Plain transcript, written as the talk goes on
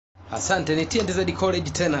Asante, ni TNZ College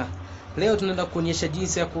tena. Leo tunaenda kuonyesha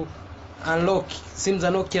jinsi ya ku unlock simu za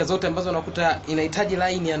Nokia zote ambazo unakuta inahitaji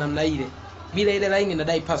line ya namna ile. Bila ile line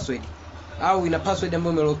inadai password au ina password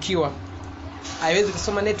ambayo imelokiwa. Haiwezi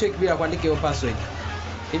kusoma network bila kuandika hiyo password.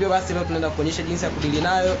 Hivyo basi leo tunaenda kuonyesha jinsi ya kudili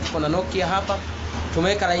nayo. Kuna Nokia hapa.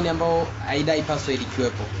 Tumeweka line ambayo haidai password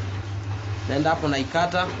ikiwepo. Naenda hapo na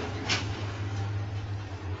ikata.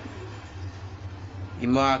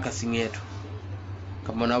 Imewaka simu yetu.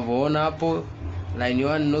 Kama unavyoona hapo, line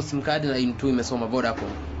 1 no sim card, line 2 imesoma Vodacom.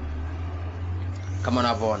 Kama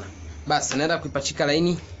unavyoona. Basi naenda kuipachika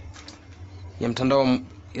line ya mtandao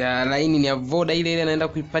ya line ni ya Voda ile naenda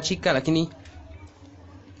kuipachika, lakini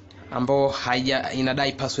ambao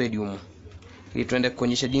inadai password humo. Ili tuende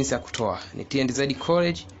kuonyesha jinsi ya kutoa. Ni TNZ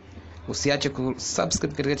College. Usiache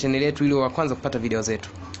kusubscribe katika channel yetu ili wa kwanza kupata video zetu.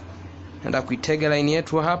 Naenda kuitega line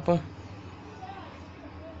yetu hapo.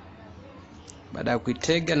 Baada ya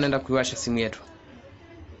kuitega naenda kuiwasha simu yetu.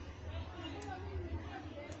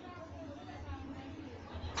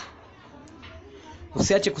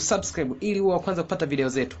 Usiache kusubscribe ili uwe wa kwanza kupata video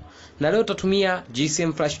zetu. Na leo tutatumia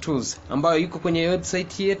GSM Flash Tools ambayo iko kwenye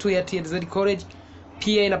website yetu ya TNZ College.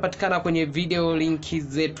 Pia inapatikana kwenye video link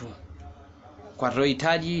zetu. Kwa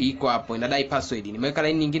rohitaji iko hapo, inadai password. Nimeweka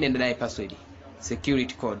line nyingine inadai password.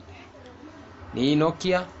 Security code. Ni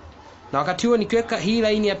Nokia. Na wakati huo nikiweka hii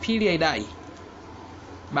line ya pili haidai.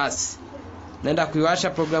 Basi naenda kuiwasha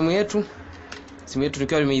programu yetu. Simu yetu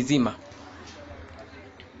ikiwa imeizima.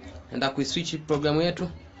 Naenda kuiswitch programu yetu.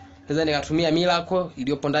 Naweza nikatumia Miracle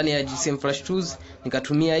iliyopo ndani ya GSM Flash Tools,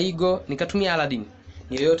 nikatumia Eagle, nikatumia Aladdin.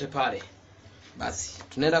 Ni yoyote pale. Basi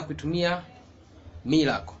tunaenda kuitumia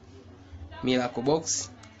Miracle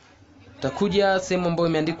box. Utakuja sehemu ambayo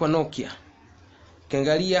imeandikwa Nokia.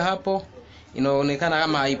 Ukiangalia hapo inaonekana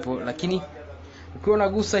kama haipo, lakini ukiwa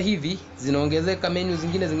unagusa hivi zinaongezeka menu,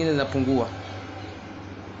 zingine zinapungua.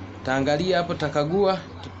 Taangalia hapo, takagua,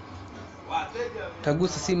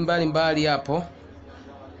 tagusa simu mbali hapo.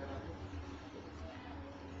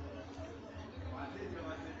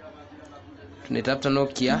 Tunatafuta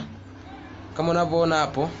Nokia. Kama unavyoona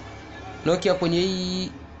hapo, Nokia kwenye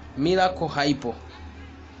hii Miracle haipo.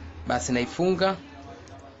 Basi naifunga.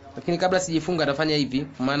 Lakini kabla sijifunga nitafanya hivi,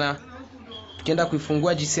 maana tukienda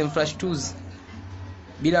kuifungua GSM Flash Tools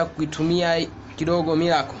bila kuitumia kidogo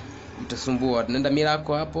Miracle itasumbua. Tunaenda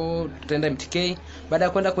Miracle hapo, tutaenda MTK. Baada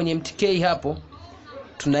ya kwenda kwenye MTK hapo,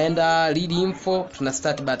 tunaenda lead info, tuna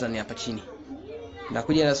start button hapa chini.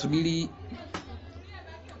 Nakuja nasubiri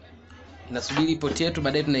port yetu,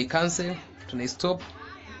 baadaye tunai cancel, tunai stop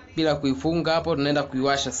bila kuifunga hapo. Tunaenda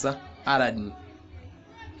kuiwasha sasa Aladdin.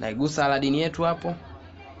 Naigusa Aladdin yetu hapo.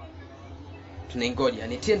 Tunaingoja.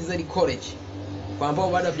 Ni TNZ College. Kwa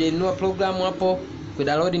ambao bado hawajanunua programu hapo,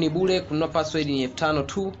 download ni bure, kununua password ni 5,000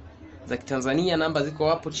 tu za Kitanzania. Namba ziko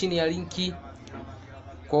hapo chini ya linki.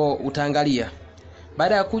 Kwa utaangalia.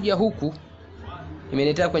 Baada ya kuja huku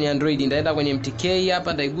imeniletea kwenye Android, nitaenda kwenye MTK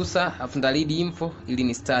hapa, nitaigusa afu nda lead info ili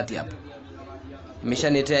ni start hapa.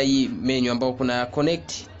 Imeshaniletea hii menu ambayo kuna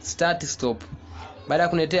connect, start, stop. Baada ya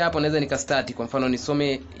kuniletea hapo naweza nika start, kwa mfano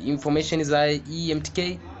nisome information za hii MTK,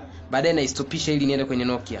 baadaye na istopisha ili niende kwenye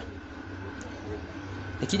Nokia.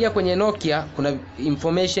 Nikija kwenye Nokia kuna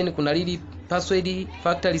information, kuna lead password,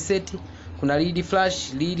 factory set, kuna lead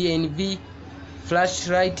flash, lead NV, flash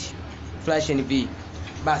write, flash NV.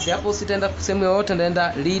 Basi hapo sitaenda kusema yote,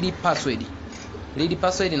 ndaenda lead password. Lead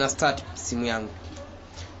password na start simu yangu.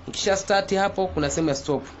 Nikisha start hapo kuna sehemu ya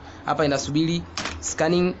stop. Hapa inasubiri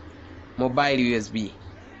scanning mobile USB.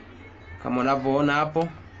 Kama unavyoona hapo.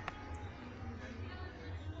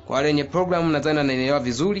 Kwa wale wenye program nadhani wanaelewa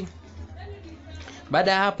vizuri.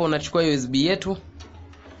 Baada ya hapo unachukua USB yetu,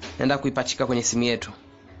 naenda kuipachika kwenye simu yetu.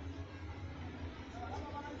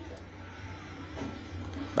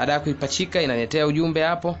 Baada ya kuipachika inaniletea ujumbe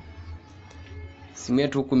hapo. Simu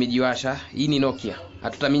yetu huku imejiwasha. Hii ni Nokia.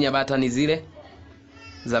 Hatutaminya button zile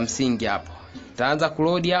za msingi hapo. Itaanza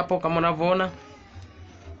kuload hapo kama unavyoona.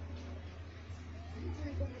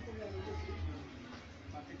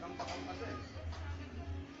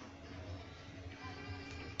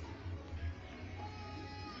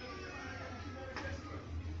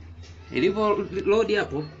 Ilivyo load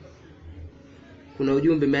hapo kuna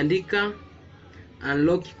ujumbe umeandika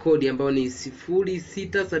unlock code ambao ni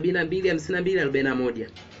 06725241.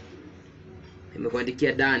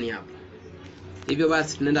 Nimekuandikia done hapo. Hivyo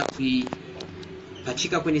basi tunaenda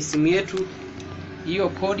kuipachika kwenye simu yetu hiyo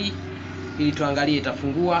kodi ili tuangalie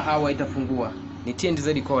itafungua au haitafungua. Ni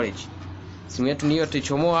TNZ College. Simu yetu ni hiyo,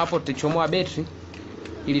 tutaichomoa hapo, tutaichomoa battery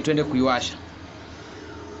ili tuende kuiwasha.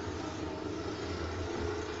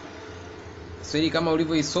 Password kama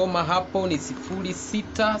ulivyoisoma hapo ni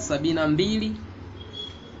 0672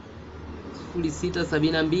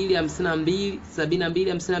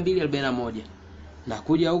 067252725241. Na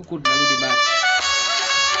kuja huku tunarudi back.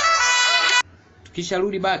 Tukisha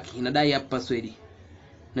rudi back inadai hapa password.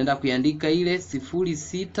 Naenda kuiandika ile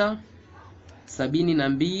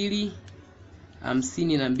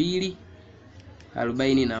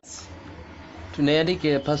 06725240.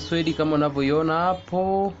 Tunaiandike password kama unavyoiona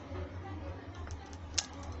hapo.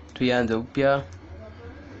 Tuanze upya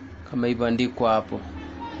kama hivyo andikwa hapo.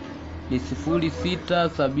 Ni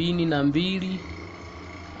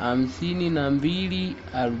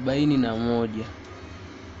 06725240.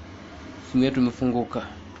 Simu yetu imefunguka.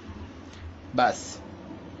 Basi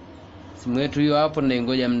simu yetu hiyo hapo, na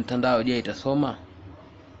ngoja mtandao je itasoma.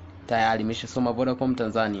 Tayari imeshasoma Vodacom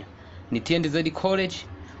Tanzania. Ni TNDZ College.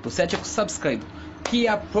 Usiache kusubscribe.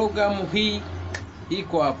 Pia programu hii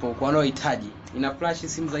iko hapo kwa wanaohitaji. Ina flash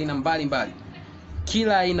simu za aina mbalimbali.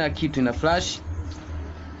 Kila aina kitu ina flash.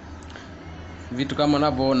 Vitu kama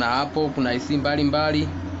unavyoona hapo, kuna IC mbalimbali.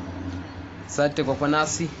 Asante kwa kuwa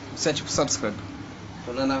nasi. Usiache kusubscribe.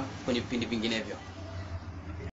 Tunaona kwenye vipindi vinginevyo.